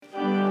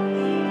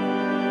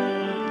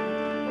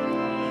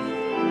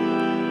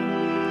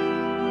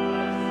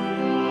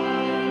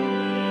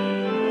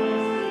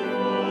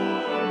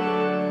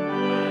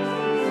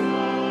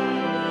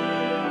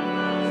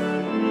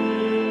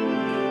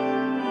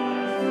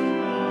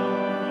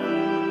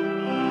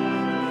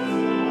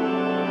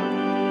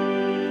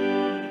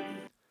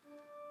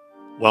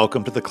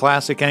Welcome to the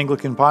Classic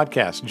Anglican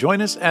Podcast.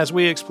 Join us as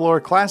we explore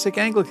classic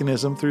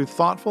Anglicanism through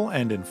thoughtful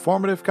and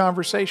informative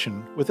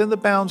conversation within the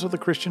bounds of the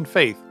Christian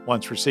faith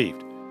once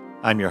received.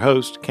 I'm your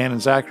host, Canon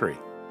Zachary.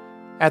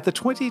 At the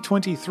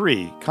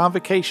 2023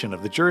 Convocation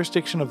of the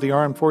Jurisdiction of the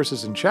Armed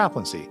Forces in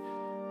Chaplaincy,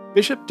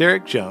 Bishop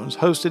Derek Jones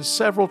hosted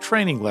several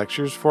training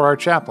lectures for our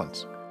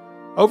chaplains.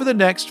 Over the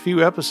next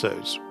few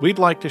episodes, we'd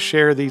like to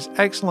share these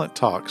excellent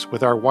talks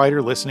with our wider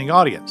listening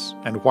audience,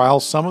 and while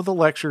some of the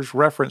lectures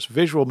reference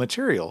visual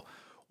material,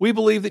 we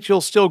believe that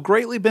you'll still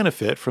greatly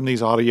benefit from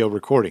these audio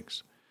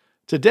recordings.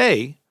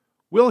 Today,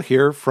 we'll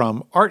hear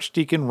from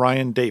Archdeacon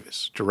Ryan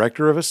Davis,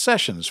 Director of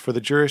Accessions for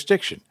the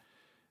jurisdiction,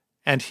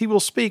 and he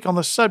will speak on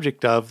the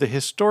subject of the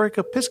historic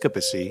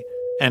episcopacy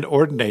and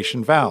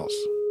ordination vows.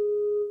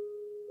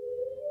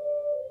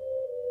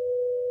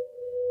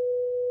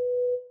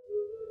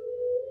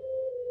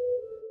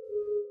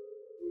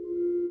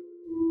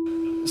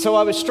 So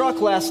I was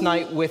struck last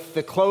night with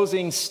the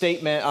closing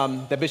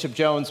statement that Bishop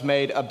Jones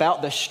made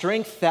about the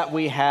strength that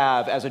we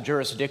have as a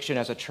jurisdiction,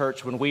 as a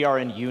church, when we are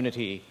in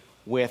unity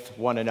with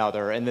one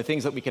another and the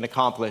things that we can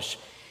accomplish.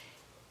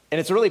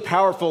 And it's a really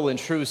powerful and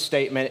true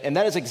statement, and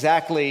that is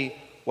exactly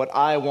what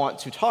I want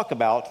to talk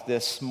about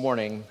this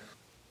morning,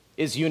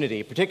 is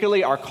unity,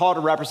 particularly our call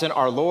to represent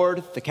our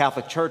Lord, the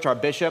Catholic Church, our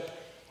bishop,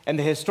 and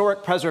the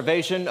historic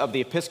preservation of the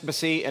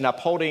episcopacy and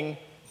upholding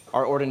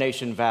our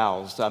ordination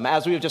vows.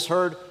 As we have just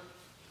heard,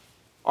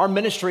 our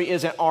ministry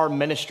isn't our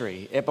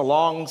ministry. It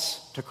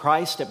belongs to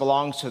Christ, it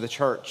belongs to the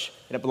church,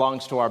 and it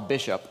belongs to our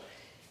bishop.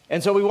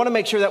 And so we want to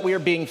make sure that we are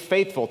being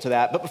faithful to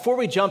that. But before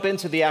we jump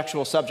into the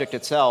actual subject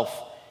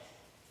itself,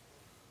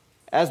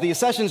 as the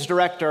Accessions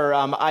Director,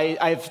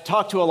 I've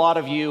talked to a lot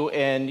of you,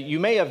 and you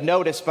may have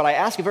noticed, but I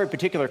ask a very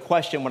particular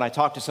question when I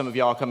talk to some of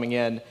y'all coming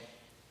in.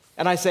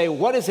 And I say,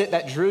 what is it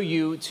that drew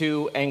you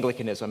to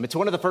Anglicanism? It's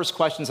one of the first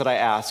questions that I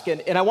ask.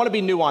 And I want to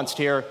be nuanced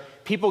here.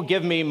 People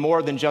give me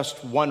more than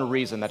just one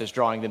reason that is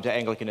drawing them to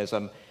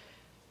Anglicanism.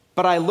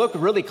 But I look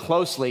really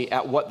closely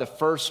at what the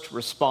first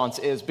response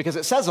is, because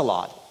it says a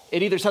lot.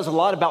 It either says a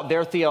lot about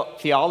their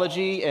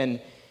theology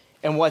and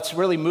what's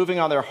really moving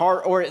on their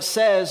heart, or it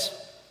says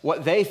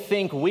what they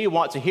think we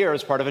want to hear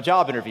as part of a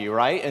job interview,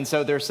 right? And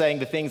so they're saying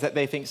the things that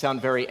they think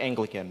sound very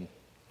Anglican.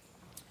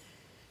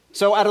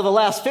 So out of the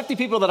last 50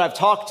 people that I've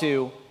talked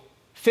to,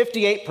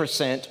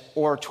 58%,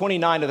 or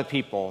 29 of the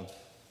people,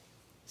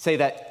 say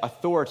that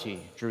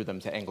authority drew them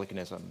to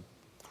Anglicanism.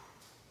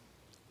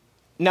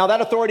 Now,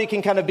 that authority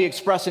can kind of be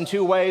expressed in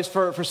two ways.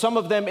 For some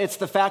of them, it's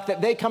the fact that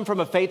they come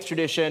from a faith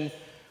tradition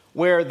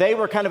where they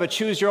were kind of a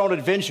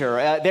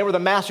choose-your-own-adventure. They were the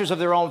masters of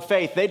their own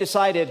faith. They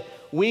decided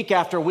week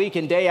after week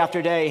and day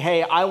after day,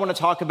 hey, I want to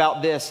talk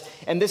about this,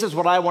 and this is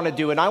what I want to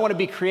do, and I want to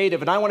be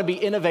creative, and I want to be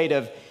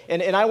innovative,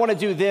 and I want to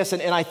do this,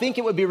 and I think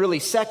it would be really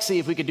sexy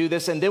if we could do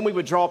this, and then we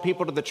would draw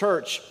people to the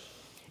church.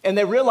 And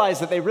they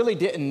realized that they really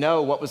didn't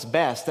know what was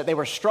best, that they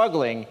were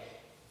struggling.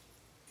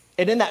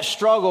 And in that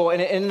struggle,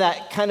 and in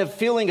that kind of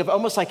feeling of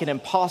almost like an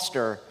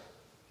imposter,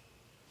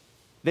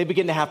 they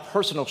begin to have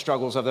personal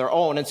struggles of their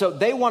own. And so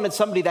they wanted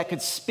somebody that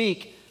could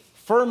speak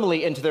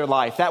firmly into their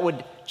life, that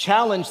would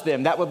challenge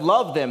them, that would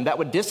love them, that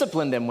would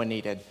discipline them when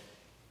needed.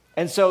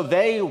 And so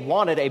they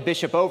wanted a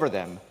bishop over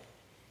them.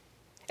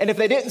 And if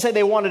they didn't say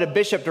they wanted a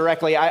bishop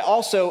directly, I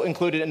also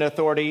included in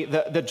authority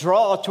the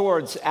draw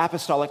towards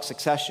apostolic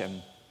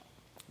succession.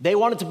 They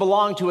wanted to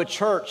belong to a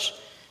church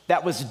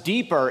that was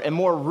deeper and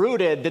more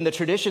rooted than the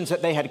traditions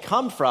that they had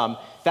come from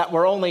that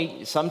were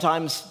only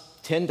sometimes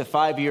 10 to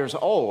 5 years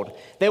old.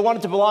 They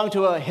wanted to belong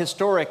to a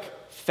historic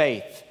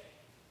faith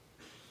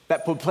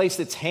that would place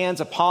its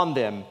hands upon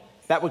them,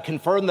 that would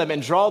confirm them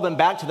and draw them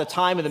back to the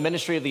time of the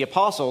ministry of the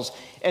apostles.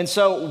 And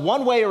so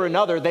one way or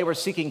another, they were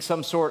seeking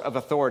some sort of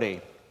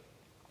authority.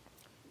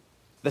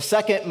 The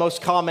second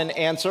most common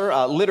answer,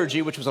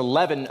 liturgy, which was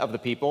 11 of the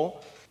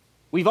people.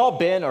 We've all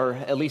been, or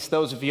at least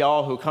those of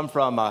y'all who come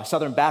from a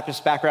Southern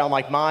Baptist background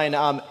like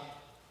mine,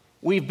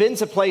 we've been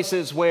to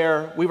places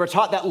where we were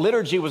taught that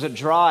liturgy was a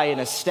dry and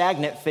a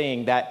stagnant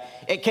thing, that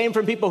it came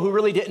from people who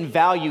really didn't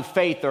value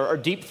faith or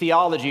deep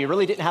theology,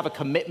 really didn't have a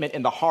commitment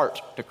in the heart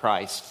to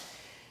Christ.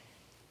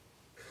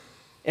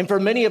 And for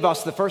many of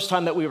us, the first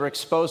time that we were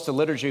exposed to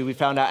liturgy, we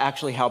found out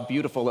actually how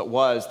beautiful it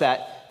was,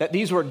 that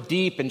these were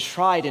deep and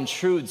tried and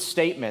true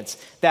statements,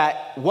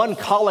 that one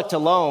collect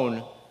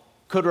alone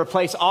could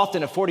replace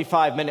often a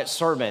 45-minute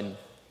sermon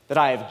that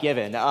I have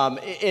given.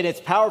 And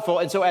it's powerful.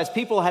 And so as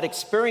people had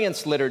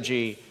experienced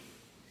liturgy,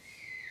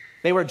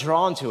 they were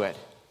drawn to it.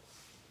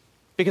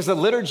 Because the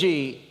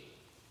liturgy,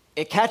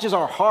 it catches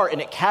our heart and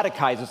it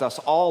catechizes us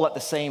all at the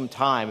same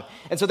time.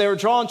 And so they were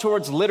drawn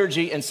towards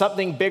liturgy and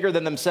something bigger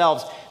than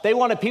themselves. They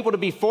wanted people to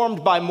be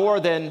formed by more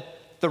than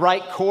the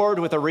right chord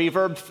with a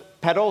reverb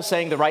pedal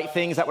saying the right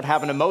things that would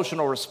have an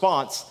emotional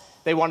response.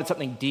 They wanted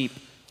something deep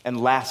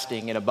and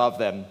lasting and above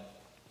them.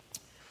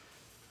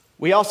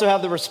 We also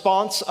have the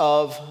response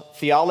of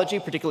theology,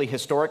 particularly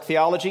historic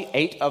theology.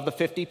 8 of the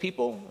 50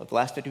 people, of the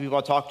last 50 people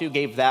I talked to,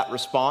 gave that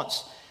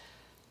response.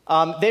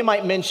 They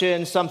might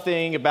mention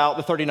something about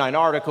the 39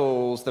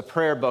 Articles, the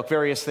prayer book,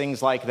 various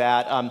things like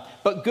that,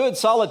 but good,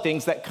 solid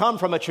things that come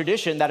from a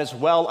tradition that is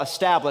well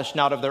established,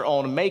 not of their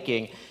own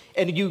making.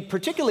 And we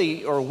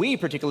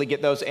particularly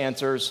get those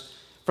answers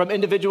from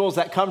individuals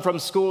that come from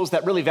schools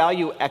that really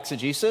value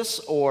exegesis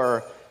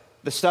or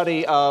the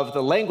study of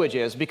the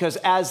languages, because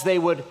as they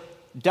would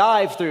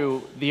dive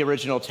through the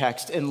original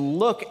text and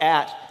look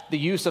at the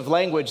use of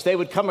language, they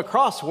would come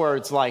across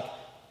words like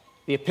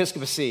the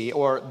Episcopacy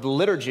or the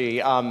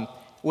liturgy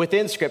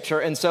within Scripture,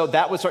 and so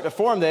that would start to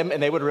form them,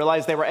 and they would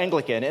realize they were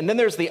Anglican. And then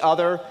there's the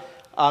other.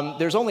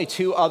 There's only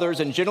two others,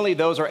 and generally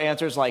those are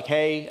answers like,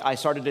 hey, I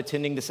started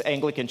attending this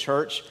Anglican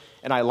church,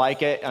 and I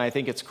like it, and I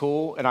think it's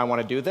cool, and I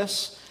want to do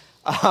this.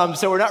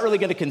 So we're not really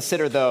going to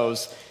consider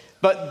those.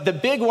 But the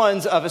big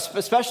ones of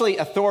especially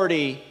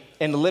authority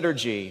in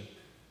liturgy,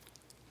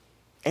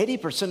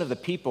 80% of the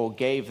people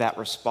gave that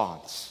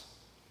response.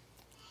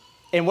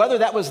 And whether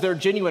that was their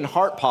genuine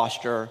heart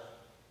posture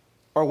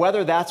or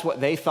whether that's what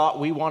they thought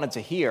we wanted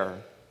to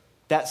hear,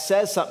 that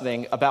says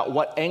something about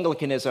what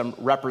Anglicanism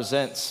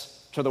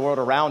represents to the world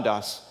around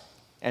us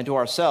and to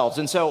ourselves.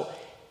 And so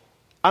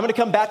I'm going to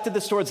come back to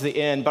this towards the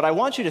end, but I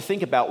want you to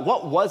think about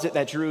what was it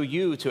that drew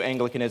you to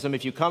Anglicanism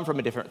if you come from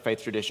a different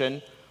faith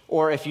tradition,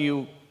 or if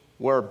you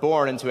were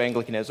born into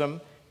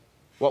Anglicanism,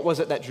 what was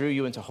it that drew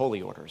you into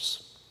holy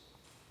orders?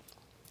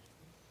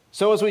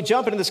 So as we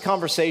jump into this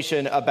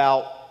conversation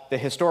about the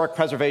historic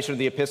preservation of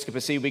the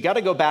Episcopacy, we got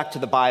to go back to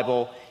the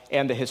Bible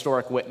and the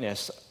historic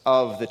witness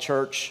of the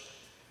church.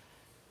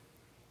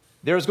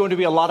 There's going to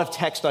be a lot of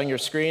text on your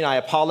screen. I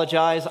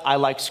apologize. I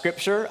like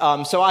Scripture.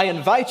 So I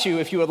invite you,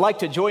 if you would like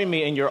to join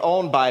me in your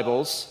own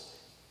Bibles,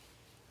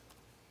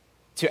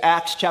 to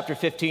Acts chapter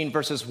 15,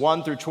 verses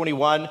 1 through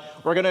 21.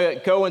 We're going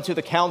to go into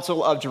the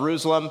Council of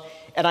Jerusalem,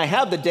 and I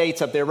have the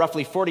dates up there,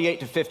 roughly 48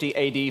 to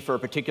 50 AD for a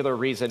particular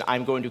reason.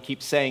 I'm going to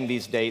keep saying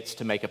these dates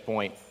to make a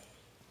point.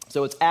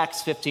 So it's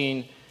Acts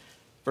 15,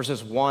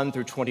 verses 1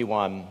 through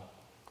 21.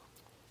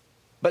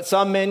 But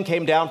some men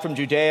came down from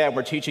Judea and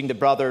were teaching the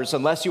brothers,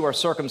 unless you are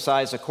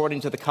circumcised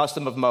according to the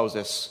custom of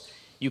Moses,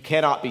 you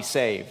cannot be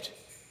saved.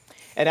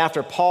 And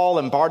after Paul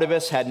and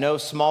Barnabas had no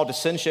small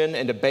dissension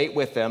and debate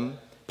with them,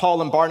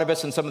 Paul and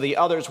Barnabas and some of the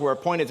others were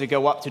appointed to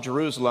go up to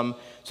Jerusalem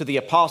to the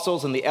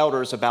apostles and the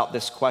elders about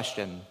this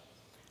question.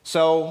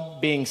 So,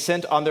 being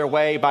sent on their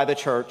way by the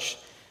church,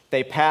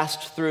 they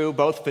passed through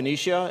both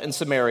Phoenicia and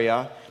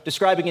Samaria,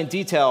 describing in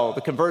detail the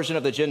conversion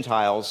of the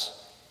Gentiles,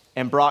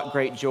 and brought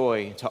great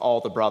joy to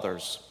all the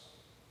brothers.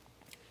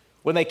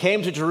 When they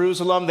came to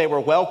Jerusalem, they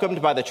were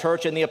welcomed by the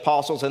church and the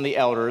apostles and the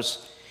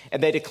elders,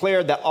 and they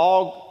declared that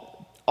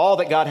all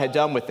that God had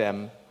done with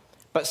them.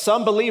 But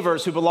some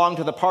believers who belonged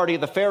to the party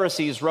of the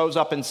Pharisees rose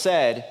up and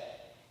said,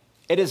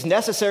 "It is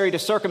necessary to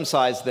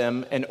circumcise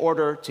them in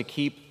order to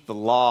keep the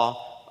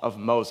law of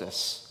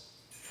Moses."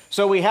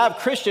 So we have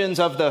Christians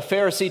of the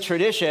Pharisee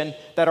tradition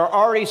that are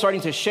already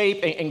starting to shape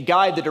and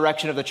guide the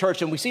direction of the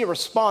church, and we see a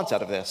response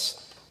out of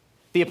this.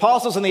 The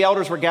apostles and the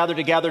elders were gathered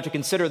together to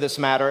consider this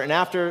matter, and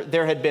after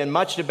there had been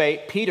much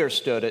debate, Peter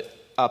stood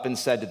up and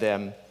said to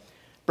them,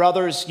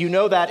 "Brothers, you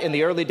know that in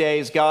the early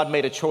days God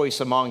made a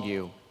choice among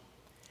you,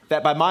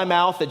 that by my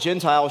mouth the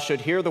Gentiles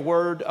should hear the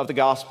word of the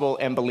gospel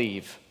and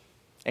believe.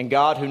 And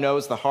God, who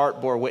knows the heart,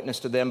 bore witness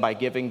to them by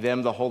giving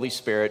them the Holy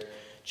Spirit,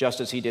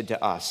 just as he did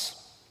to us.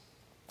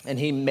 And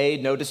he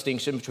made no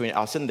distinction between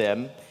us and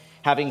them,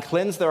 having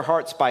cleansed their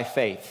hearts by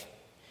faith.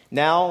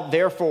 Now,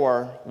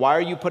 therefore, why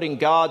are you putting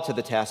God to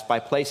the test by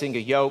placing a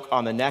yoke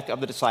on the neck of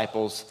the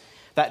disciples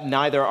that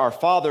neither our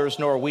fathers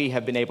nor we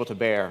have been able to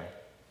bear?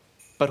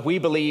 But we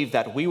believe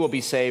that we will be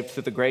saved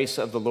through the grace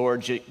of the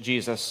Lord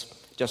Jesus,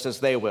 just as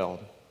they will."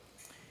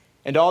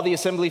 And all the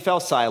assembly fell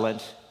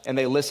silent, and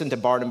they listened to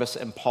Barnabas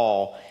and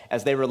Paul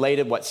as they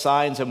related what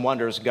signs and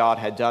wonders God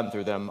had done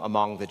through them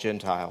among the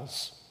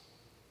Gentiles.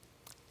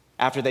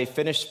 After they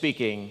finished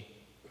speaking,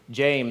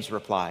 James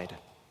replied,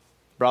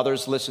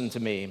 "Brothers, listen to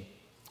me.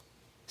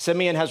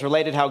 Simeon has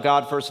related how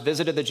God first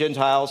visited the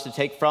Gentiles to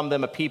take from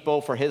them a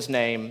people for his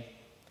name.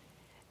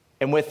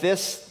 And with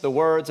this, the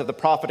words of the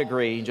prophet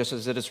agree, just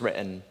as it is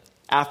written,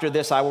 'After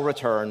this I will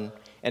return,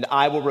 and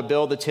I will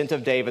rebuild the tent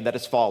of David that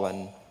has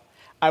fallen.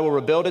 I will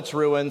rebuild its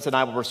ruins, and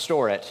I will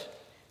restore it,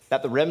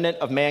 that the remnant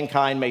of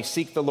mankind may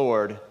seek the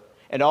Lord,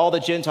 and all the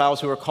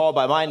Gentiles who are called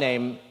by my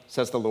name,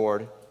 says the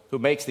Lord, who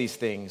makes these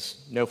things,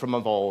 know from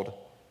of old.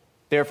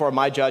 Therefore,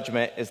 my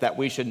judgment is that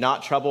we should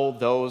not trouble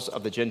those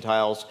of the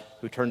Gentiles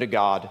who turn to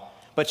God,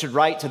 but should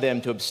write to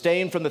them to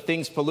abstain from the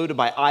things polluted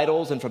by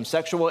idols and from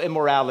sexual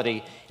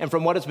immorality and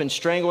from what has been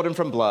strangled and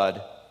from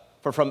blood.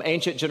 For from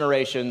ancient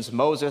generations,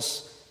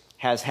 Moses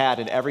has had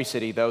in every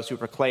city those who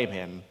proclaim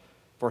him,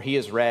 for he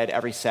is read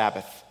every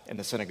Sabbath in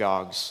the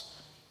synagogues."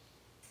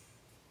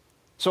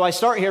 So I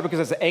start here because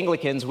as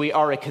Anglicans, we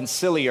are a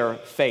conciliar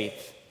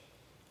faith.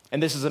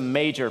 And this is a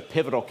major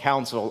pivotal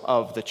council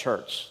of the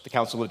church, the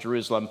Council of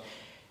Jerusalem.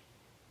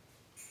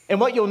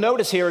 And what you'll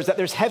notice here is that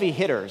there's heavy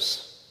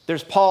hitters.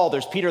 There's Paul,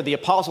 there's Peter, the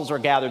apostles are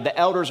gathered, the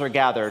elders are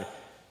gathered.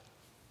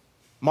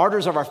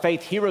 Martyrs of our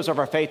faith, heroes of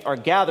our faith are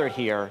gathered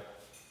here.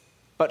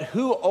 but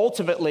who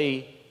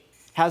ultimately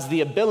has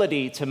the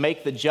ability to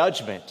make the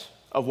judgment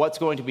of what's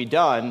going to be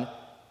done,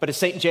 but is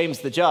St. James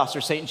the Just, or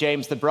St.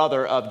 James the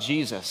brother of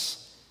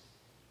Jesus.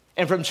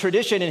 And from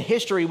tradition and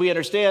history, we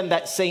understand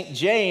that St.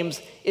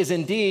 James is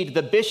indeed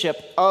the bishop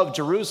of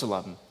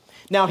Jerusalem.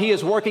 Now, he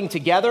is working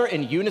together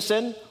in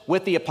unison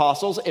with the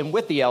apostles and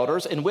with the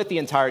elders and with the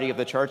entirety of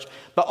the church,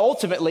 but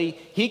ultimately,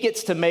 he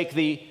gets to make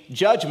the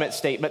judgment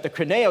statement, the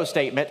kreneo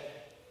statement,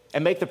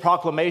 and make the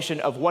proclamation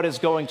of what is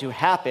going to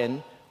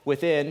happen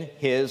within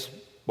his,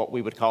 what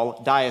we would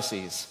call,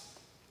 diocese.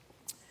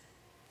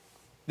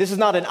 This is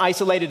not an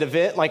isolated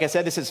event. Like I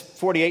said, this is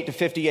 48 to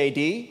 50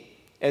 AD,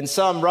 and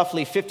some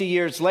roughly 50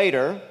 years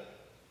later,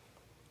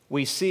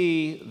 we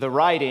see the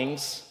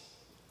writings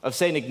of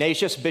St.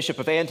 Ignatius, Bishop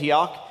of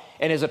Antioch,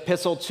 and his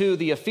epistle to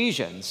the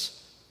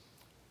Ephesians.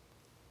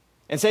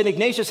 And St.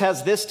 Ignatius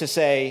has this to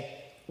say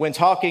when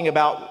talking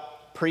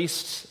about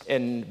priests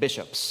and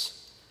bishops.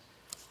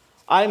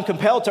 I am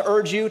compelled to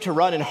urge you to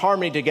run in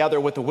harmony together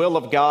with the will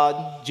of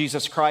God.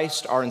 Jesus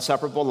Christ, our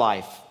inseparable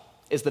life,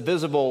 is the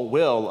visible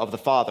will of the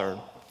Father,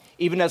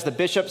 even as the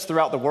bishops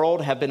throughout the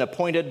world have been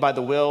appointed by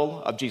the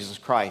will of Jesus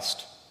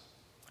Christ.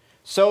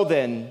 So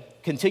then,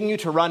 continue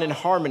to run in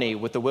harmony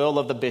with the will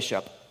of the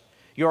bishop.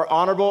 Your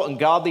honorable and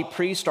godly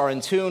priests are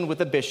in tune with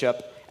the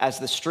bishop as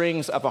the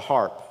strings of a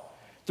harp.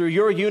 Through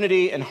your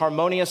unity and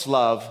harmonious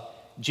love,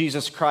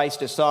 Jesus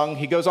Christ is sung.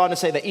 He goes on to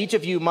say that each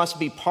of you must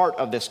be part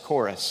of this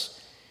chorus,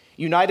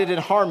 united in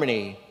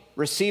harmony,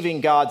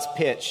 receiving God's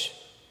pitch,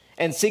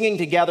 and singing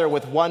together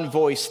with one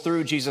voice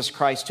through Jesus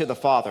Christ to the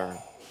Father.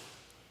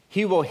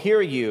 He will hear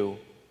you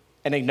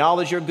and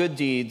acknowledge your good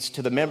deeds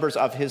to the members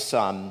of his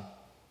Son.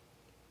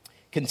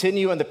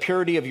 Continue in the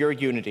purity of your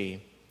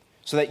unity,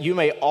 so that you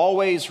may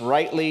always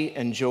rightly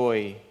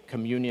enjoy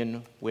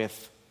communion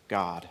with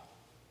God.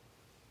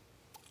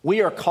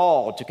 We are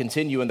called to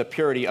continue in the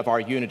purity of our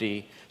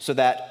unity so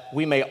that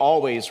we may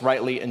always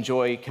rightly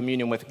enjoy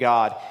communion with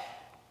God.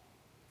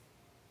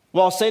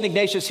 While St.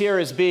 Ignatius here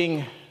is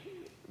being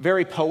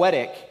very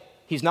poetic,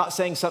 he's not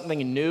saying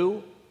something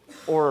new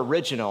or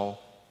original.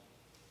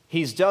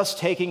 He's just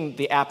taking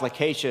the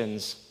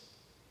applications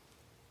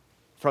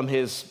from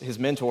his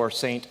mentor,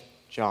 St.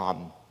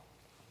 John.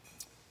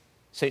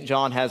 St.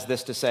 John has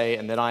this to say,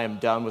 and then I am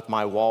done with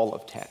my wall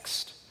of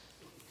text.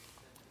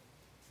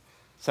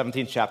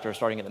 17th chapter,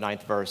 starting at the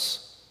 9th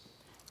verse.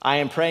 I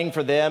am praying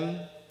for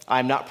them. I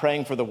am not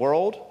praying for the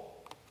world,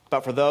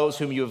 but for those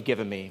whom you have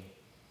given me.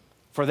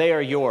 For they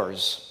are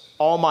yours.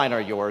 All mine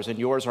are yours, and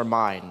yours are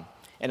mine,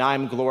 and I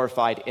am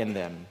glorified in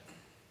them.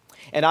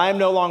 And I am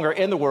no longer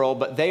in the world,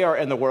 but they are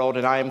in the world,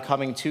 and I am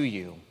coming to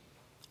you.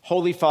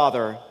 Holy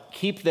Father,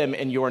 keep them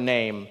in your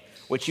name,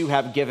 which you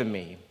have given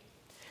me,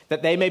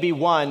 that they may be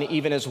one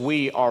even as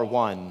we are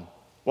one.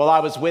 While I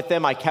was with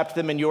them, I kept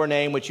them in your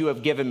name, which you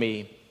have given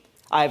me.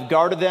 I have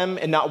guarded them,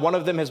 and not one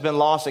of them has been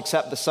lost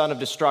except the son of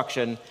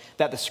destruction,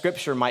 that the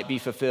scripture might be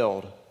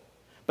fulfilled.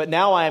 But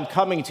now I am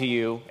coming to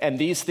you, and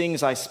these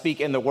things I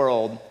speak in the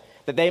world,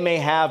 that they may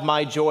have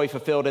my joy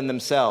fulfilled in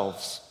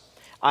themselves.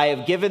 I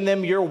have given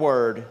them your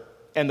word,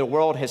 and the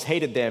world has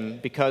hated them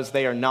because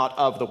they are not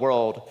of the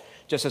world,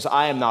 just as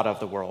I am not of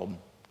the world.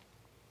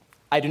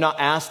 I do not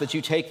ask that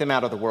you take them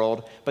out of the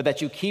world, but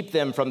that you keep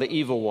them from the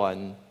evil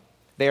one.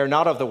 They are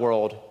not of the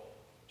world,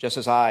 just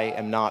as I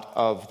am not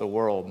of the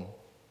world.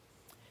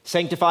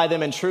 Sanctify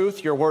them in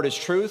truth. Your word is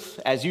truth.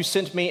 As you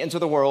sent me into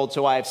the world,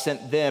 so I have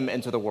sent them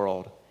into the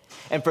world.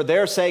 And for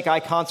their sake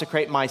I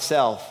consecrate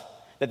myself,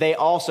 that they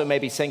also may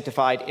be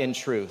sanctified in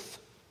truth.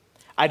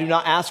 I do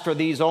not ask for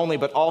these only,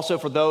 but also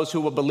for those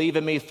who will believe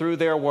in me through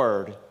their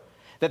word,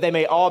 that they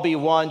may all be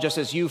one, just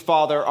as you,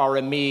 Father, are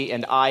in me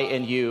and I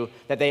in you,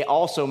 that they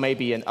also may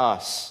be in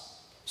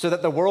us, so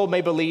that the world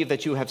may believe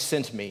that you have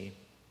sent me.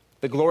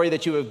 The glory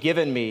that you have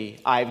given me,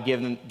 I have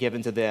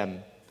given to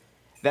them,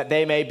 that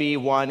they may be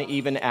one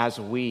even as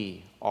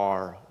we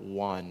are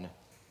one.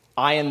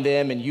 I and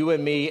them and you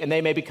and me, and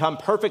they may become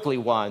perfectly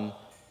one,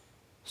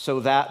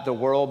 so that the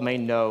world may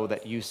know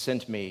that you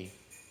sent me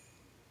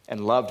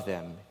and loved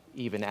them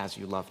even as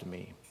you loved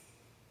me.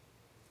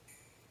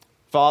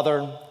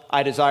 Father,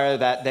 I desire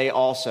that they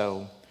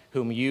also,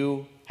 whom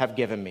you have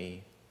given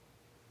me,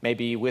 may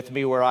be with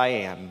me where I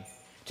am,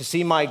 to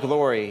see my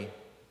glory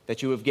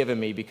that you have given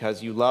me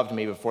because you loved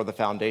me before the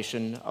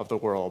foundation of the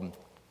world.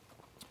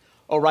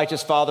 O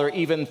righteous Father,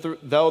 even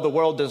though the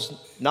world does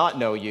not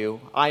know you,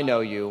 I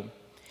know you,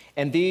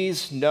 and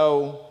these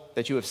know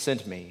that you have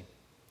sent me.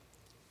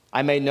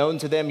 I made known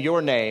to them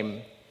your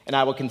name, and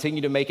I will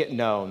continue to make it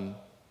known,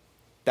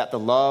 that the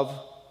love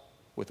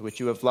with which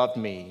you have loved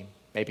me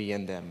may be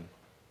in them,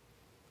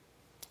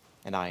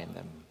 and I in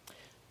them.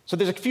 So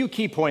there's a few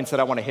key points that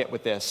I want to hit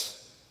with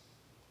this.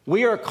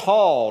 We are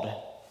called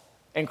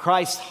in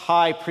Christ's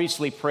high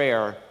priestly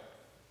prayer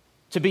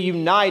to be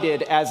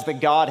united as the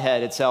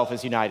Godhead itself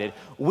is united.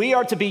 We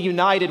are to be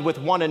united with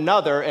one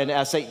another, and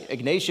as St.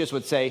 Ignatius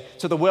would say,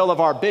 to the will of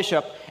our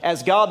bishop,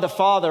 as God the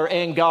Father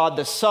and God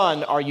the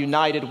Son are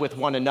united with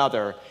one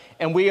another.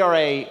 And we are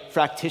a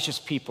fractious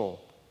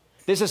people.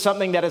 This is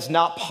something that is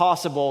not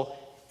possible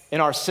in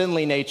our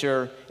sinly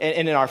nature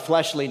and in our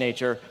fleshly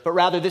nature, but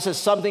rather this is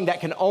something that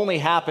can only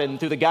happen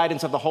through the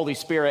guidance of the Holy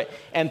Spirit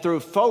and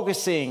through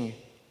focusing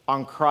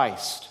on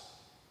Christ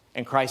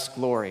and Christ's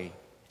glory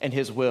and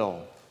his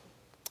will.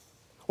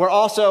 We're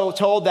also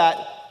told that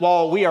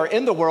while we are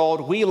in the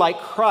world, we, like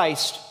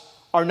Christ,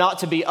 are not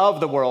to be of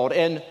the world.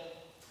 And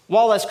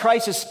while as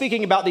Christ is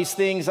speaking about these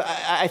things,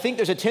 I think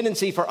there's a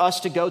tendency for us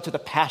to go to the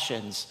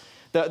passions,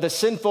 the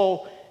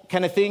sinful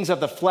kind of things of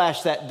the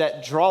flesh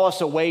that draw us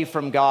away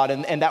from God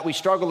and that we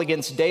struggle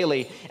against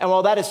daily. And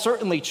while that is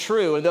certainly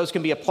true, and those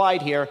can be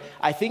applied here,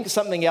 I think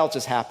something else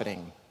is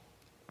happening.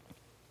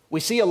 We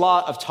see a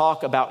lot of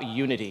talk about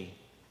unity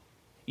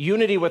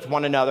with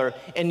one another,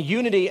 and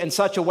unity in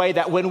such a way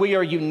that when we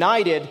are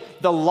united,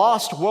 the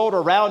lost world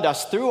around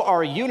us, through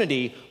our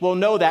unity, will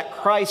know that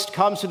Christ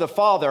comes to the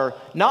Father,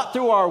 not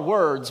through our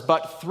words,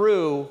 but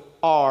through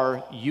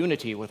our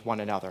unity with one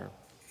another.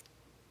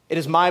 It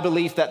is my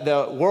belief that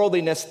the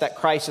worldliness that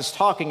Christ is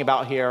talking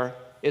about here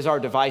is our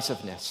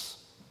divisiveness,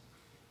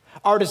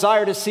 our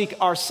desire to seek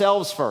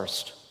ourselves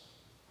first.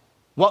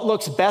 What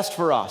looks best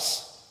for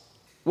us?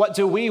 What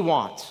do we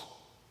want?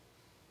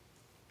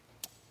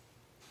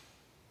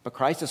 But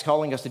Christ is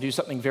calling us to do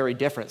something very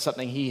different,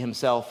 something he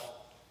himself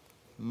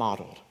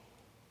modeled.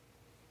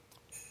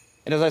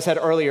 And as I said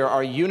earlier,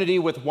 our unity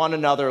with one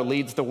another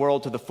leads the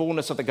world to the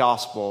fullness of the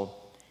gospel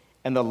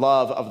and the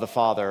love of the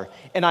Father.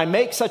 And I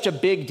make such a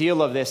big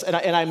deal of this, and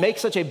I make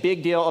such a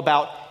big deal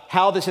about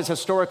how this has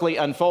historically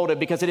unfolded,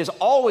 because it has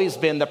always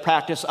been the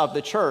practice of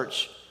the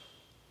church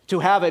to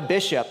have a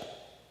bishop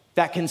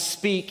that can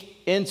speak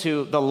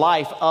into the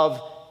life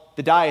of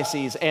the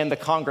diocese and the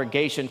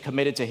congregation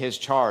committed to his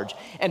charge.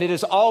 And it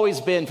has always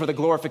been for the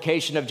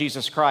glorification of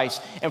Jesus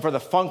Christ and for the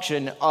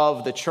function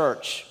of the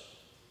church.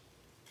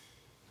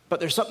 But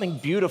there's something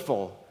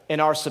beautiful in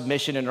our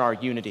submission and our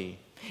unity.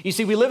 You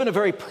see, we live in a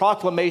very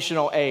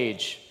proclamational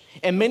age,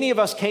 and many of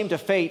us came to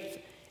faith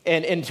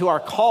and into our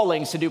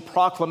callings to do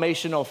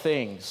proclamational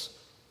things.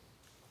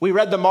 We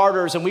read the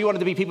martyrs, and we wanted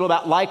to be people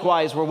that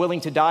likewise were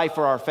willing to die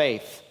for our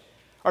faith.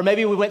 Or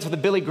maybe we went to the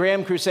Billy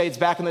Graham crusades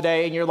back in the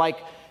day, and you're like,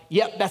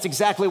 yep, that's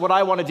exactly what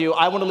I want to do.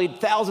 I want to lead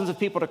thousands of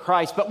people to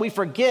Christ. But we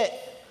forget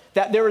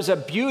that there is a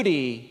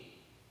beauty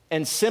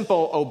in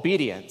simple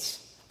obedience,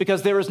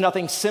 because there is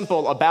nothing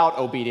simple about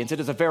obedience. It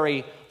is a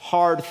very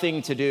hard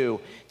thing to do.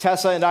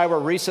 Tessa and I were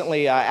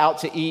recently out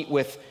to eat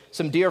with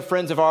some dear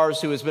friends of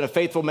ours who has been a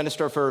faithful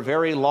minister for a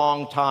very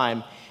long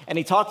time. And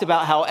he talked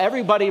about how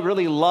everybody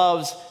really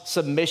loves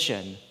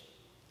submission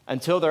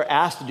until they're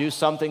asked to do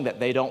something that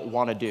they don't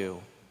want to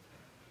do.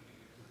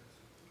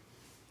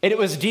 And it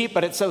was deep,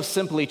 but it's so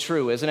simply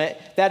true, isn't it?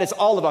 That is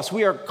all of us.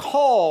 We are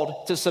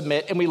called to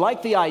submit, and we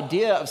like the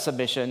idea of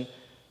submission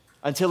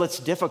until it's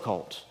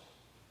difficult.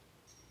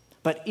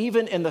 But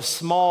even in the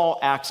small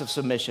acts of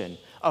submission,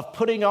 of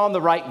putting on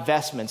the right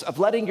vestments, of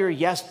letting your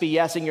yes be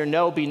yes and your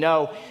no be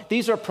no,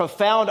 these are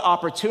profound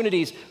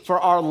opportunities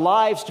for our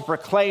lives to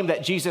proclaim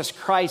that Jesus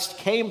Christ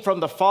came from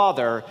the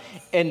Father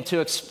and to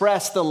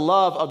express the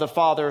love of the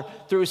Father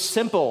through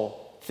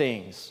simple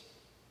things.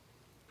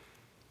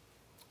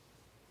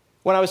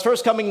 When I was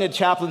first coming into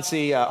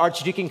chaplaincy,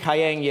 Archdeacon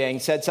Kayang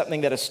Yang said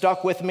something that has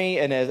stuck with me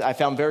and I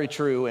found very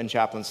true in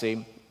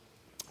chaplaincy.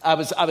 I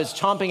was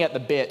chomping at the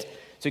bit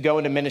to go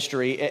into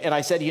ministry, and I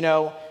said,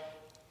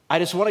 I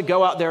just want to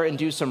go out there and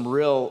do some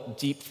real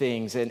deep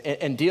things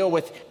and deal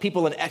with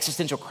people in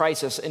existential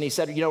crisis. And he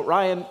said,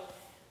 Ryan,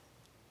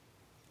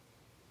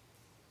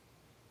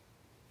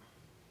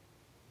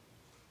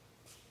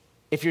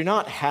 if you're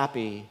not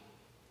happy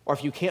or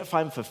if you can't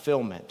find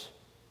fulfillment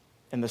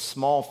in the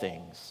small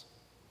things,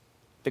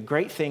 the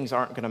great things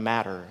aren't going to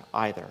matter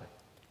either.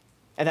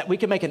 And that we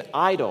can make an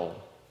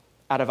idol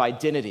out of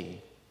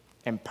identity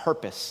and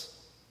purpose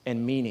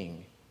and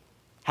meaning,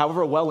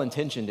 however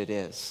well-intentioned it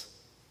is.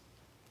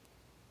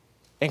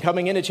 And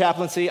coming into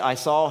chaplaincy, I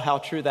saw how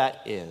true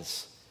that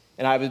is.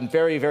 And I've been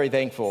very, very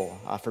thankful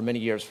for many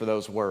years for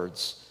those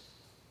words.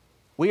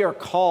 We are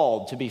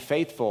called to be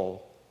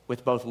faithful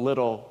with both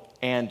little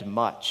and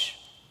much.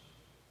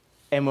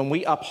 And when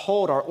we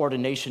uphold our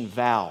ordination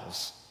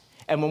vows,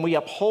 and when we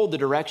uphold the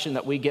direction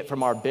that we get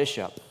from our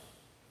bishop,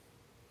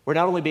 we're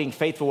not only being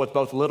faithful with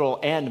both little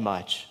and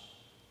much,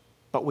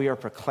 but we are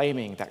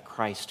proclaiming that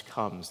Christ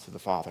comes to the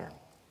Father.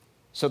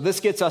 So this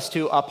gets us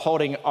to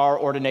upholding our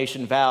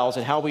ordination vows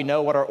and how we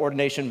know what our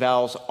ordination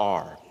vows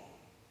are.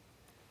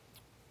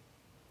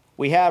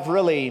 We have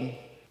really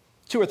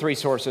 2 or 3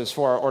 sources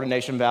for our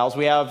ordination vows.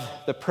 We have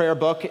the prayer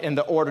book and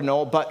the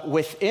ordinal, but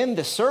within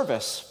the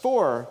service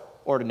for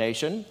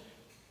ordination,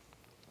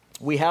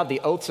 we have the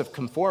oaths of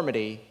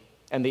conformity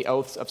and the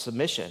oaths of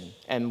submission,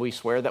 and we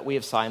swear that we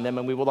have signed them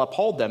and we will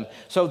uphold them.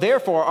 So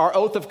therefore, our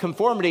oath of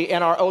conformity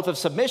and our oath of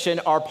submission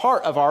are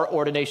part of our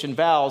ordination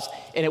vows,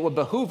 and it would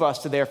behoove us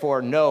to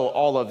therefore know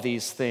all of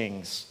these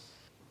things.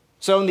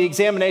 So in the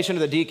examination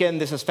of the deacon,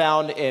 this is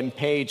found in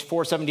page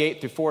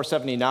 478 through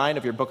 479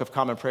 of your Book of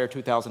Common Prayer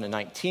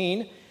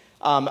 2019.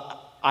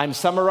 I'm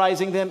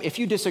summarizing them. If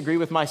you disagree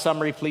with my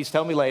summary, please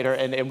tell me later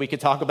and we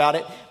could talk about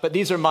it. But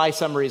these are my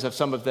summaries of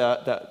some of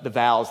the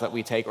vows that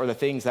we take or the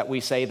things that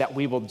we say that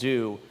we will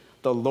do,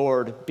 the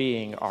Lord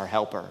being our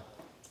helper.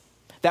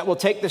 That will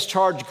take this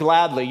charge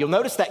gladly. You'll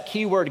notice that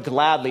key word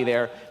gladly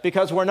there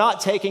because we're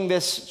not taking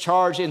this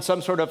charge in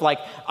some sort of like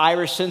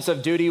Irish sense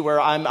of duty where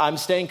I'm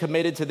staying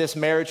committed to this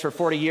marriage for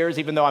 40 years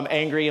even though I'm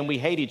angry and we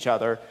hate each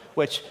other,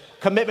 which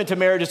commitment to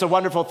marriage is a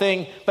wonderful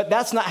thing, but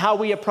that's not how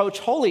we approach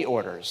holy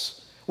orders.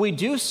 We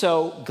do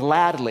so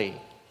gladly.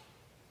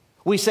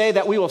 We say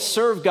that we will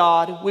serve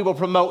God, we will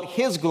promote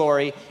His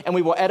glory, and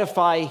we will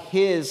edify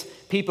His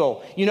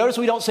people. You notice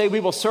we don't say we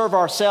will serve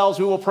ourselves,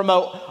 we will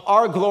promote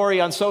our glory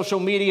on social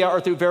media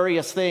or through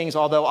various things,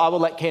 although I will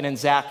let Ken and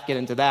Zach get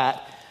into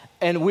that.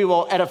 And we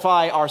will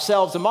edify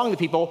ourselves among the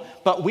people,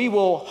 but we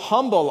will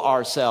humble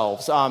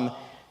ourselves. Count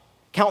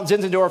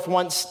Zinzendorf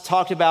once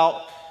talked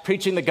about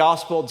preaching the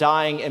gospel,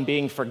 dying, and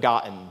being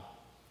forgotten.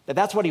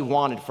 That's what he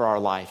wanted for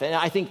our life. And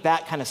I think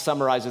that kind of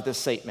summarizes this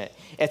statement.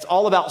 It's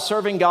all about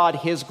serving God,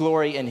 His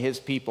glory, and His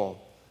people.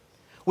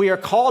 We are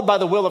called by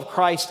the will of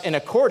Christ in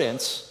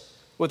accordance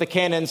with the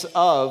canons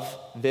of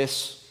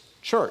this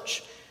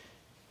church.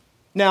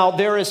 Now,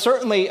 there is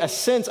certainly a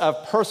sense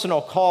of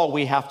personal call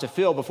we have to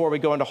feel before we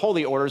go into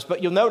holy orders,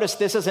 but you'll notice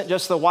this isn't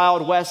just the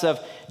Wild West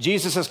of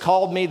Jesus has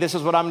called me, this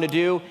is what I'm going to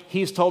do,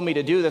 He's told me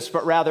to do this,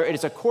 but rather it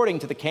is according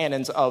to the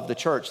canons of the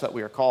church that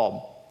we are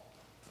called.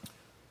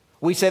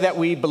 We say that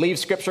we believe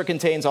Scripture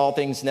contains all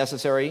things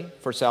necessary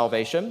for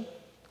salvation,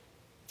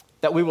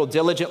 that we will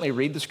diligently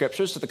read the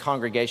Scriptures to the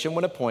congregation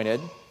when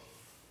appointed,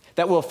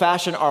 that we'll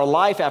fashion our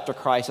life after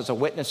Christ as a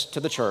witness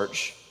to the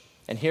church,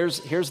 and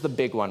here's the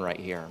big one right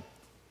here,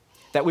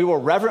 that we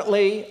will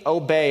reverently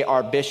obey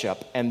our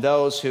bishop and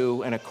those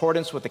who, in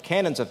accordance with the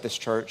canons of this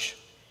church,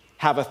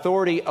 have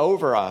authority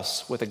over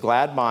us with a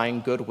glad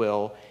mind,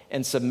 goodwill,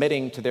 and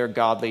submitting to their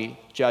godly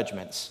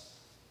judgments.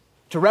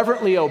 To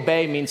reverently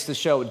obey means to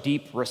show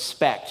deep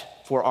respect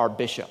for our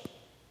bishop,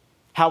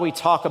 how we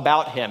talk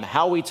about him,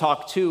 how we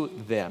talk to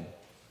them.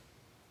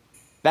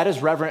 That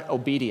is reverent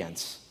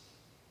obedience.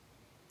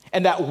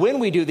 And that when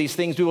we do these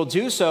things, we will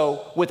do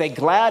so with a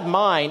glad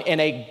mind and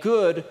a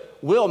good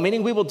will,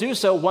 meaning we will do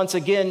so once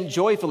again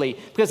joyfully,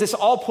 because this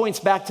all points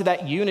back to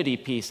that unity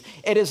piece.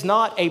 It is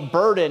not a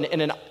burden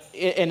in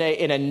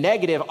a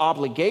negative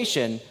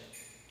obligation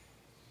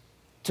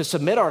to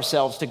submit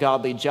ourselves to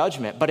godly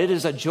judgment, but it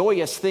is a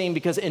joyous thing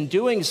because in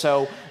doing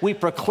so, we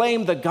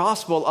proclaim the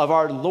gospel of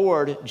our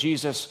Lord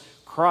Jesus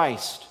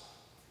Christ.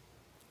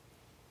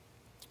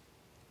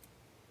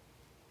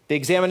 The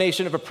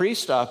examination of a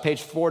priest,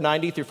 page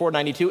 490 through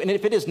 492, and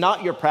if it is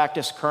not your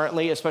practice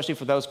currently, especially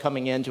for those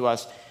coming in to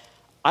us,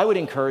 I would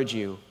encourage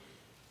you,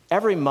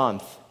 every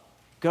month,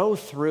 go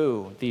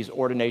through these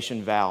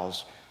ordination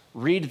vows,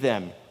 read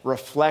them,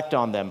 reflect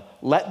on them,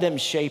 let them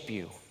shape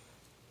you.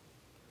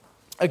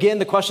 Again,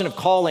 the question of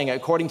calling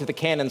according to the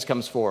canons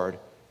comes forward.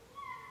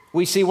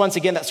 We see once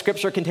again that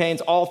Scripture contains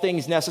all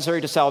things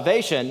necessary to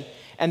salvation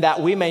and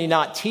that we may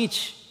not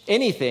teach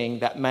anything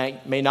that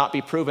may not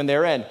be proven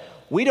therein.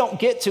 We don't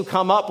get to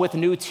come up with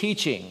new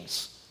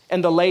teachings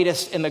and the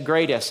latest and the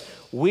greatest.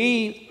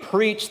 We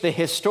preach the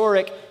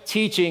historic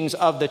teachings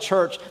of the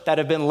church that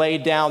have been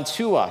laid down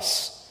to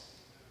us.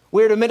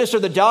 We are to minister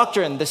the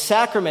doctrine, the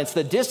sacraments,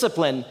 the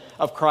discipline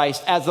of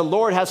Christ as the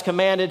Lord has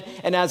commanded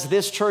and as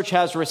this church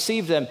has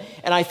received them.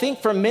 And I think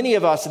for many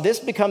of us, this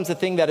becomes the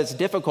thing that is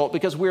difficult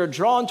because we are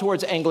drawn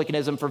towards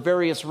Anglicanism for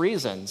various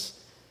reasons.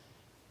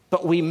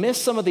 But we miss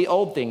some of the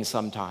old things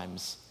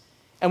sometimes.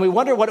 And we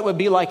wonder what it would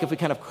be like if we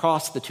kind of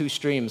crossed the two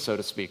streams, so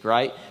to speak,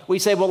 right? We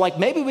say, well, like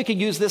maybe we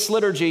could use this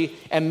liturgy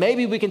and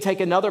maybe we can take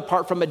another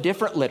part from a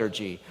different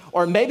liturgy.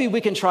 Or maybe we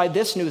can try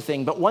this new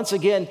thing. But once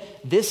again,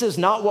 this is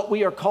not what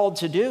we are called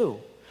to do.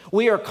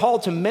 We are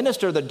called to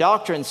minister the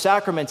doctrine,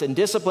 sacraments, and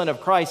discipline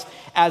of Christ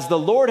as the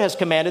Lord has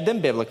commanded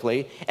them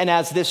biblically and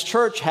as this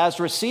church has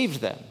received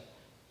them.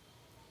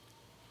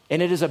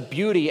 And it is a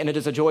beauty and it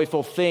is a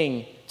joyful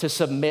thing to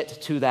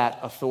submit to that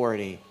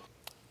authority.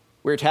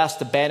 We're tasked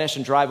to banish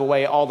and drive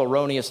away all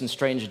erroneous and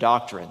strange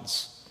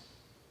doctrines.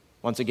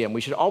 Once again,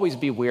 we should always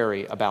be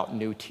wary about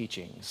new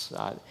teachings.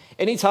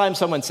 Anytime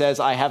someone says,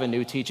 I have a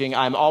new teaching,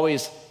 I'm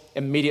always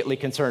immediately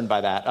concerned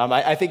by that.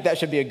 I think that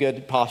should be a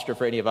good posture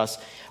for any of us.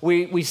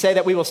 We say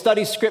that we will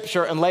study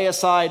Scripture and lay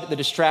aside the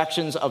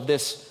distractions of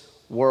this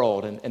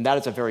world, and that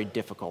is a very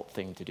difficult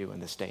thing to do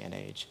in this day and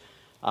age.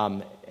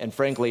 And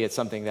frankly, it's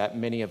something that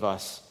many of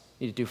us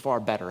need to do far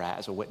better at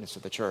as a witness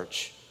of the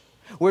church.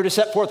 We're to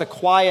set forth a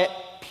quiet,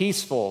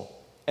 peaceful,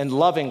 and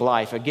loving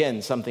life.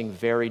 Again, something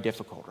very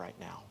difficult right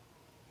now.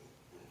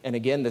 And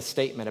again, the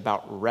statement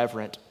about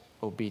reverent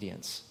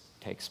obedience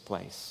takes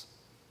place.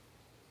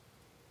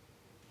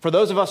 For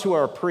those of us who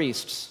are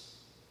priests,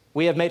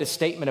 we have made a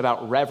statement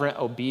about reverent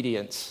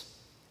obedience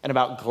and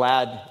about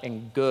glad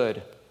and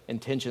good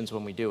intentions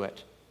when we do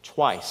it,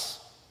 twice,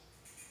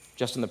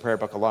 just in the prayer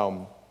book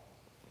alone.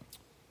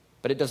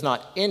 But it does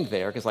not end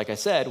there, because like I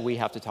said, we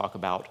have to talk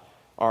about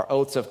our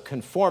oaths of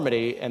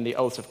conformity and the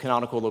oaths of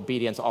canonical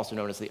obedience, also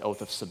known as the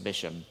oath of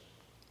submission.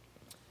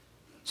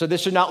 So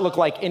this should not look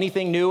like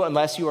anything new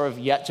unless you are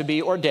yet to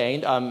be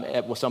ordained.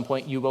 At some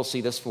point you will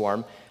see this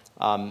form.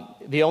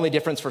 The only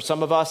difference for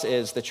some of us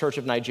is the Church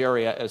of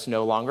Nigeria is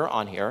no longer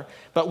on here.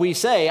 But we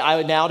say,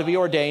 I now to be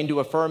ordained to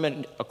affirm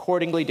and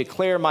accordingly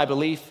declare my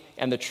belief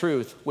and the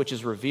truth which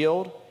is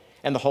revealed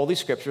in the Holy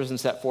Scriptures and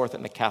set forth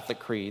in the Catholic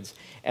creeds,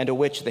 and to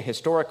which the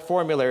historic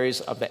formularies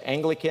of the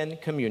Anglican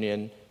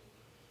Communion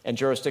and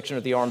jurisdiction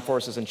of the armed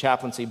forces and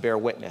chaplaincy bear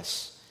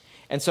witness.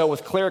 And so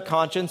with clear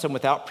conscience and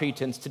without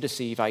pretense to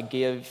deceive, I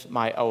give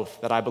my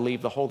oath that I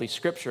believe the Holy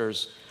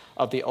Scriptures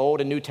of the Old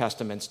and New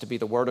Testaments to be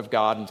the Word of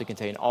God and to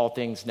contain all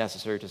things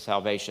necessary to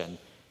salvation.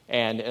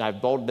 And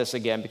I've bolded this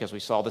again because we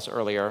saw this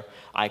earlier.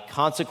 I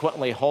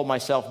consequently hold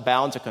myself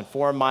bound to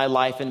conform my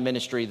life and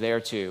ministry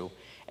thereto,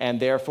 and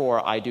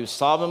therefore I do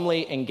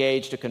solemnly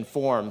engage to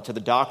conform to the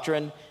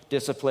doctrine,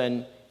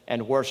 discipline,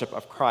 and worship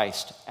of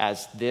Christ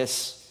as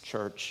this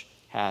church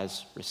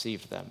has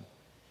received them.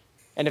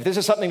 And if this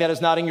is something that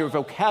is not in your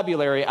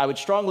vocabulary, I would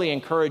strongly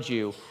encourage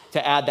you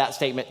to add that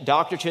statement,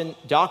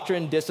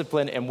 doctrine,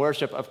 discipline, and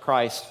worship of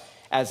Christ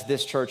as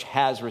this church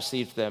has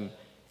received them,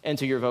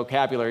 into your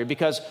vocabulary.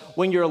 Because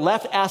when you're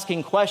left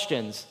asking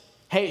questions,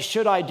 hey,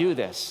 should I do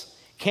this?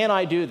 Can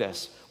I do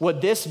this?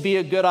 Would this be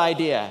a good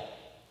idea?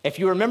 If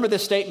you remember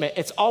this statement,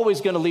 it's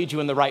always going to lead you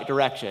in the right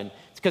direction.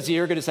 It's because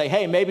you're going to say,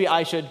 hey, maybe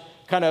I should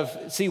kind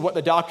of see what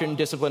the doctrine,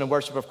 discipline, and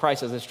worship of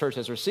Christ as this church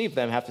has received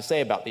them have to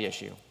say about the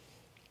issue.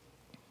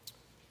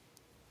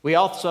 We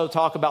also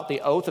talk about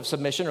the oath of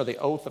submission or the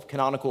oath of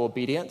canonical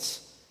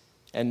obedience.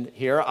 And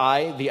here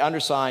I, the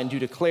undersigned, do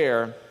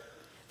declare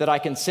that I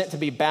consent to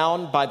be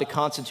bound by the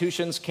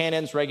constitutions,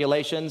 canons,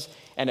 regulations,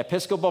 and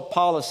episcopal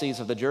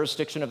policies of the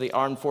jurisdiction of the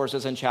armed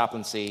forces and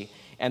chaplaincy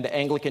and the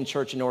Anglican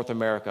Church in North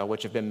America,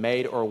 which have been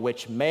made or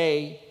which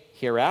may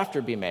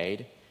hereafter be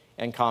made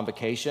in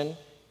convocation,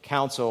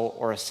 council,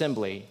 or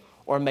assembly,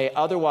 or may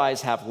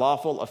otherwise have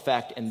lawful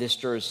effect in this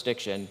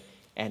jurisdiction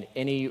and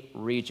any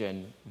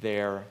region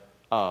thereof.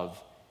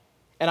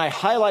 And I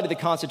highlighted the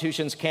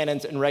constitutions,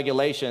 canons, and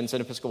regulations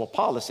and episcopal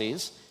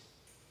policies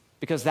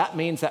because that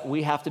means that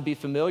we have to be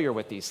familiar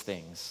with these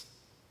things.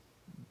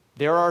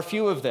 There are a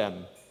few of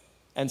them,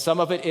 and some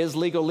of it is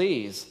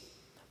legalese.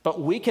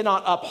 But we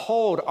cannot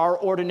uphold our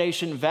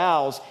ordination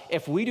vows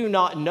if we do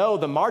not know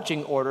the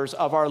marching orders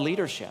of our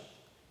leadership.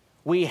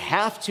 We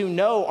have to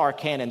know our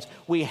canons.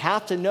 We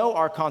have to know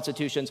our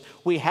constitutions.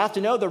 We have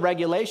to know the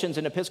regulations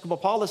and episcopal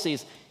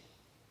policies.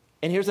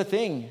 And here's the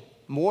thing,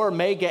 more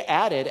may get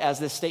added as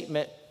this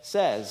statement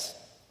says.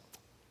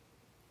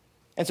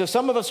 And so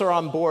some of us are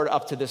on board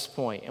up to this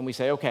point, and we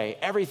say, okay,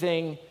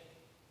 everything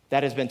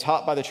that has been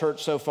taught by the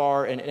church so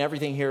far and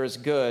everything here is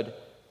good.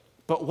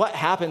 But what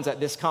happens at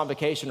this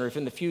convocation, or if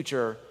in the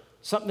future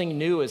something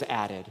new is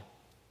added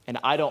and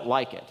I don't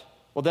like it?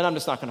 Well, then I'm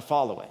just not going to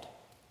follow it.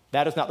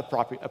 That is not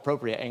the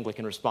appropriate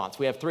Anglican response.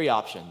 We have three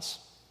options.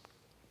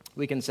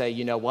 We can say,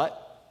 you know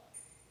what?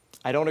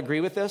 I don't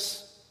agree with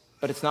this,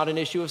 but it's not an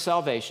issue of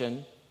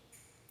salvation.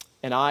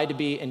 And I, to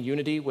be in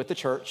unity with the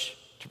church,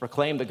 to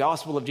proclaim the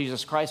gospel of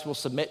Jesus Christ, will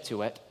submit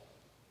to it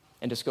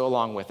and just go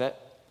along with it.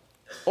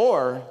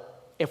 Or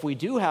if we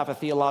do have a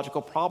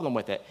theological problem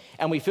with it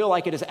and we feel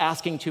like it is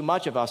asking too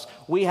much of us,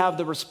 we have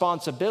the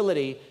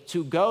responsibility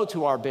to go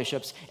to our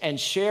bishops and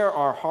share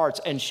our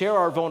hearts and share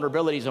our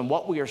vulnerabilities and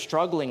what we are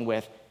struggling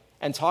with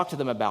and talk to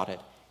them about it.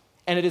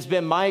 And it has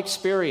been my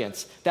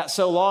experience that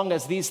so long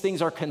as these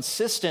things are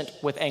consistent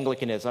with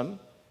Anglicanism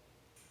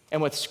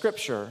and with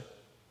Scripture,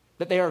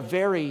 that they are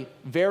very,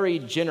 very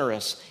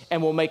generous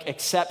and will make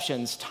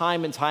exceptions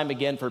time and time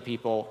again for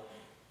people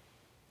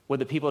where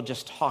the people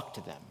just talk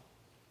to them.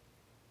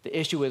 The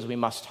issue is we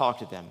must talk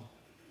to them.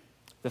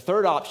 The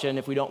third option,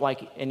 if we don't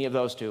like any of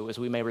those two, is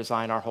we may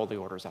resign our holy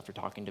orders after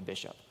talking to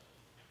bishop.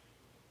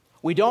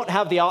 We don't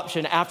have the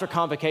option after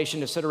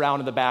convocation to sit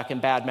around in the back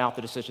and badmouth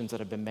the decisions that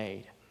have been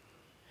made.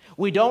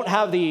 We don't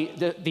have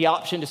the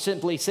option to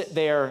simply sit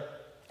there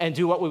and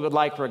do what we would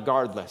like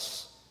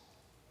regardless.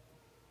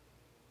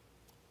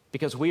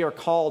 Because we are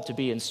called to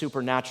be in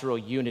supernatural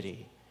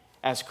unity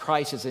as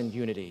Christ is in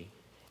unity.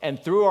 And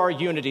through our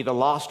unity, the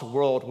lost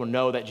world will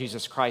know that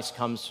Jesus Christ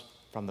comes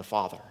from the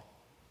Father.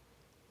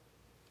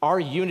 Our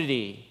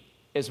unity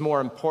is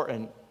more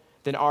important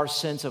than our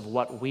sense of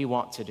what we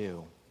want to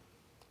do.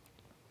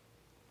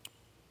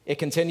 It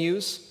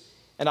continues,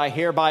 and I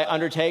hereby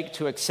undertake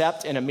to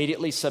accept and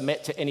immediately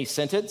submit to any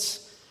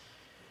sentence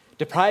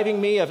depriving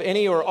me of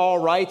any or all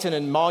rights and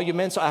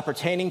emoluments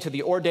appertaining to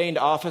the ordained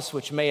office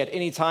which may at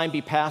any time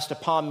be passed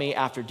upon me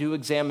after due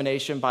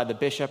examination by the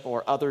bishop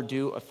or other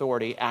due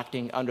authority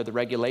acting under the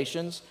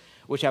regulations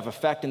which have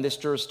effect in this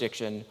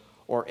jurisdiction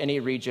or any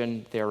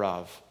region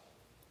thereof.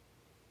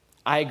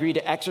 I agree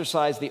to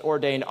exercise the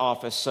ordained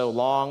office so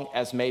long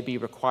as may be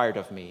required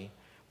of me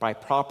by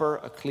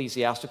proper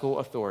ecclesiastical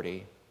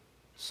authority,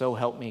 so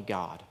help me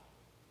God.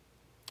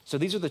 So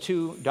these are the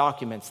two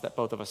documents that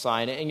both of us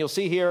sign. And you'll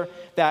see here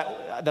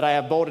that I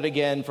have bolded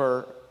again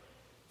for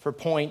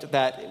point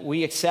that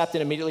we accept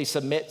and immediately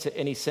submit to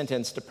any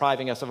sentence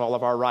depriving us of all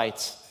of our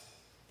rights.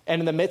 And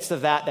in the midst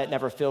of that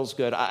never feels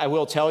good. I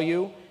will tell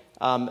you,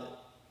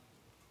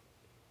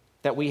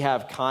 that we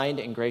have kind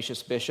and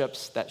gracious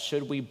bishops that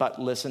should we but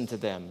listen to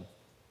them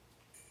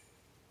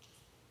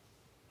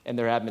and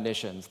their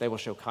admonitions, they will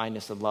show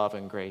kindness and love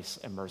and grace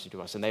and mercy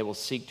to us, and they will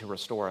seek to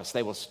restore us.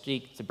 They will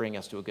seek to bring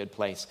us to a good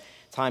place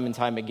time and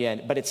time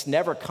again. But it's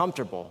never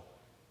comfortable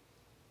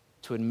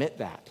to admit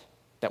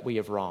that we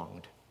have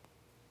wronged.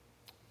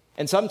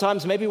 And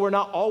sometimes maybe we're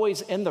not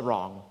always in the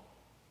wrong.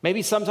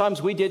 Maybe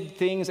sometimes we did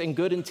things in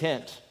good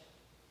intent.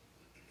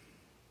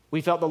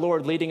 We felt the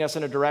Lord leading us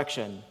in a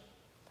direction.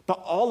 But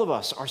all of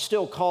us are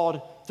still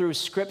called through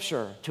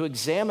Scripture to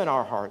examine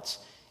our hearts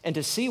and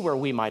to see where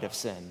we might have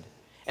sinned.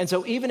 And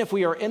so even if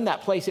we are in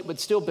that place, it would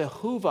still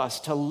behoove us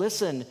to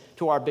listen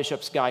to our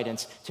bishop's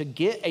guidance, to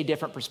get a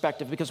different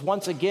perspective. Because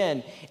once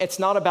again, it's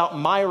not about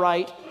my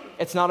right,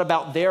 it's not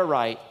about their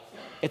right,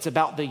 it's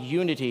about the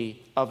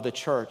unity of the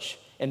church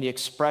and the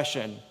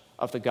expression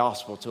of the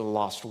gospel to the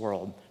lost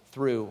world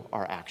through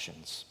our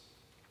actions.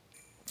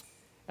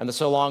 And the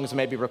so longs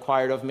may be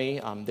required of me.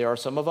 There are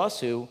some of us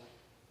who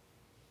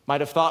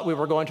might have thought we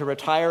were going to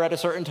retire at a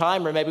certain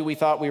time, or maybe we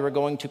thought we were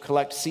going to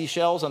collect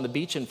seashells on the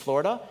beach in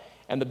Florida.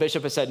 And the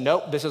bishop has said,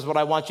 nope, this is what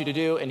I want you to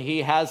do, and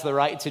he has the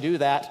right to do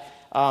that,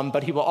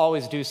 but he will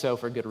always do so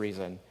for good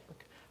reason.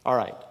 All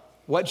right,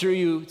 what drew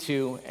you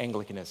to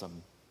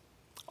Anglicanism?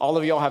 All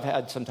of y'all have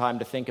had some time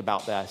to think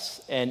about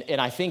this, and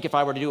I think if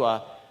I were to do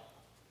a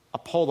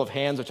poll of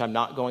hands, which I'm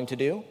not going to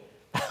do,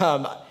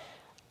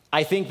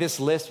 I think this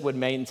list would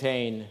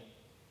maintain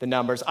the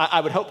numbers.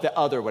 I would hope the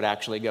other would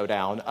actually go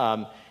down,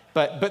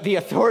 but the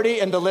authority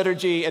and the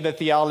liturgy and the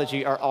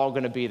theology are all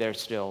going to be there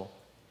still,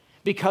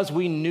 because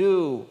we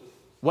knew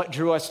what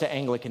drew us to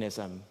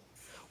Anglicanism.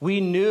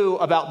 We knew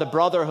about the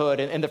brotherhood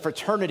and the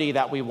fraternity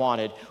that we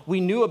wanted. We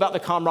knew about the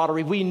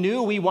camaraderie. We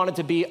knew we wanted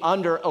to be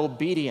under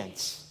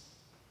obedience.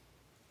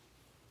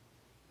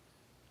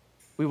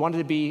 We wanted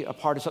to be a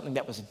part of something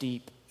that was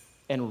deep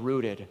and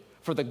rooted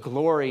for the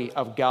glory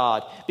of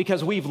God,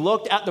 because we've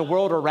looked at the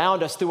world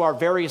around us through our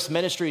various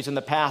ministries in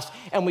the past,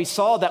 and we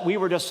saw that we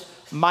were just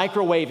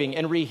microwaving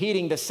and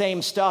reheating the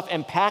same stuff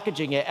and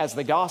packaging it as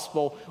the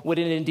gospel when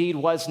it indeed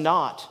was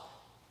not.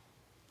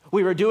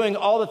 We were doing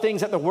all the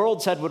things that the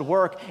world said would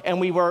work, and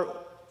we were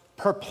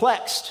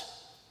perplexed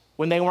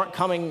when they weren't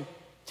coming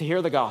to hear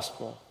the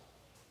gospel.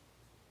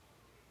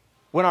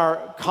 When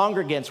our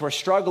congregants were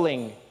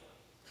struggling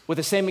with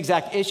the same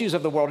exact issues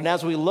of the world, and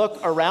as we look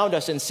around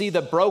us and see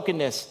the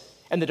brokenness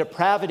and the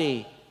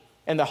depravity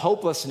and the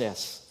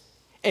hopelessness,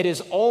 it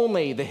is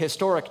only the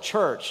historic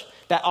church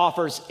that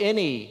offers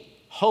any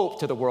hope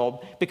to the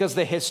world, because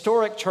the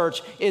historic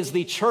church is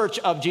the church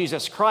of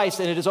Jesus Christ,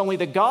 and it is only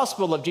the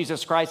gospel of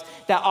Jesus Christ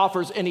that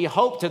offers any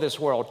hope to this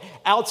world.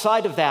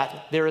 Outside of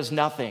that, there is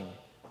nothing.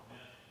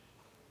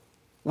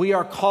 We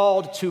are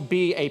called to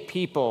be a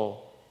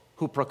people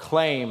who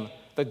proclaim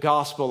the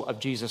gospel of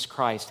Jesus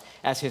Christ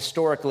as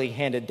historically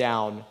handed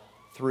down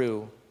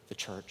through the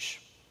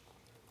church.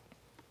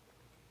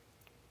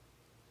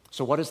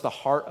 So what is the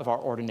heart of our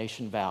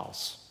ordination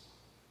vows?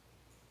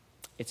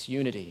 It's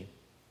unity.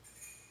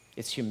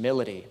 It's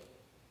humility,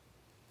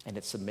 and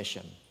it's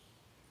submission.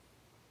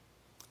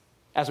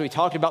 As we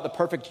talked about the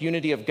perfect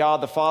unity of God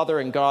the Father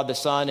and God the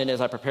Son, and as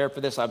I prepared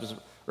for this, I was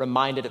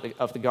reminded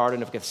of the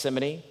Garden of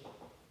Gethsemane,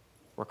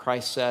 where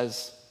Christ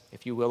says,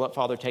 if you will it,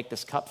 Father, take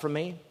this cup from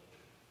me,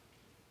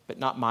 but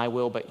not my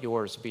will, but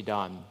yours be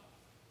done.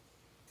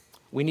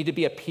 We need to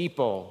be a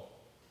people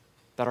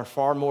that are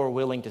far more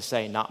willing to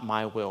say, not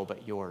my will,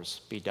 but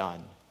yours be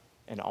done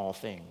in all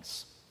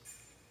things.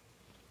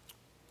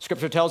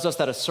 Scripture tells us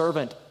that a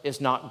servant is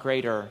not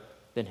greater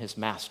than his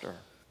master.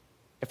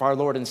 If our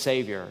Lord and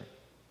Savior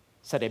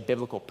set a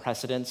biblical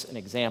precedence and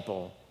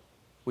example,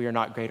 we are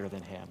not greater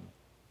than him,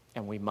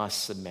 and we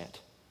must submit.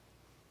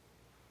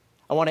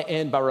 I want to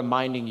end by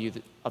reminding you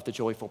of the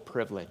joyful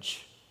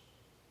privilege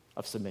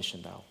of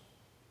submission, though.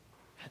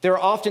 There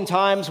are often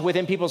times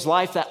within people's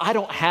life that I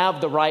don't have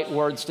the right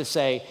words to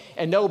say,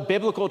 and no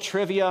biblical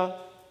trivia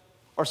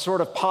or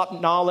sort of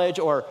pop knowledge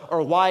or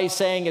wise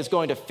saying is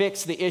going to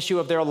fix the issue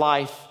of their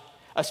life,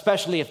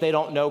 especially if they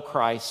don't know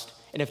Christ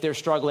and if they're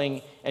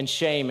struggling in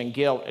shame and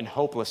guilt and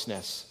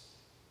hopelessness.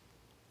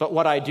 But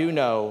what I do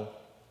know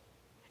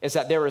is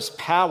that there is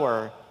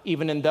power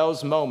even in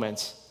those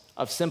moments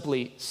of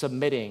simply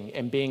submitting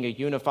and being a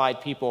unified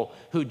people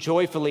who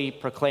joyfully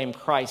proclaim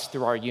Christ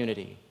through our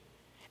unity.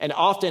 And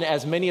often,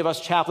 as many of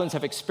us chaplains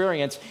have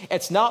experienced,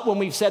 it's not when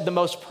we've said the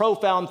most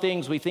profound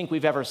things we think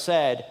we've ever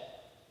said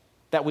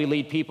that we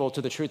lead people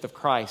to the truth of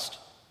Christ.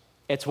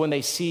 It's when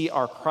they see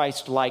our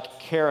Christ-like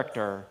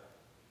character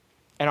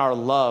and our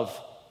love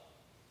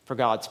for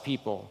God's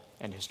people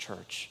and his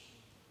church.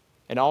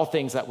 In all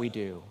things that we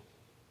do,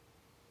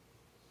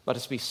 let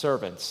us be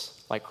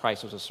servants like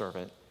Christ was a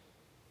servant,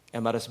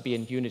 and let us be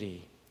in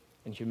unity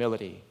and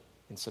humility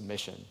and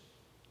submission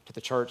to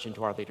the church and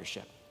to our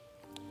leadership.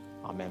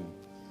 Amen.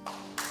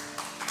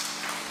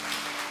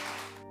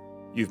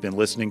 You've been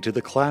listening to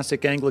the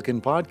Classic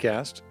Anglican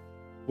Podcast.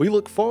 We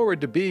look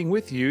forward to being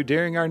with you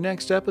during our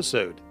next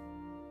episode.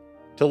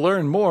 To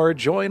learn more,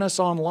 join us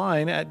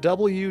online at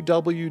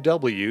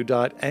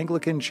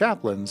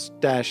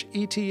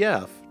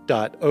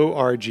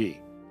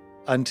www.anglicanchaplains-etf.org.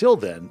 Until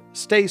then,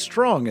 stay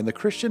strong in the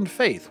Christian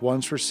faith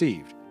once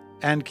received,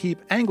 and keep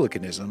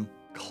Anglicanism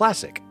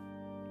classic.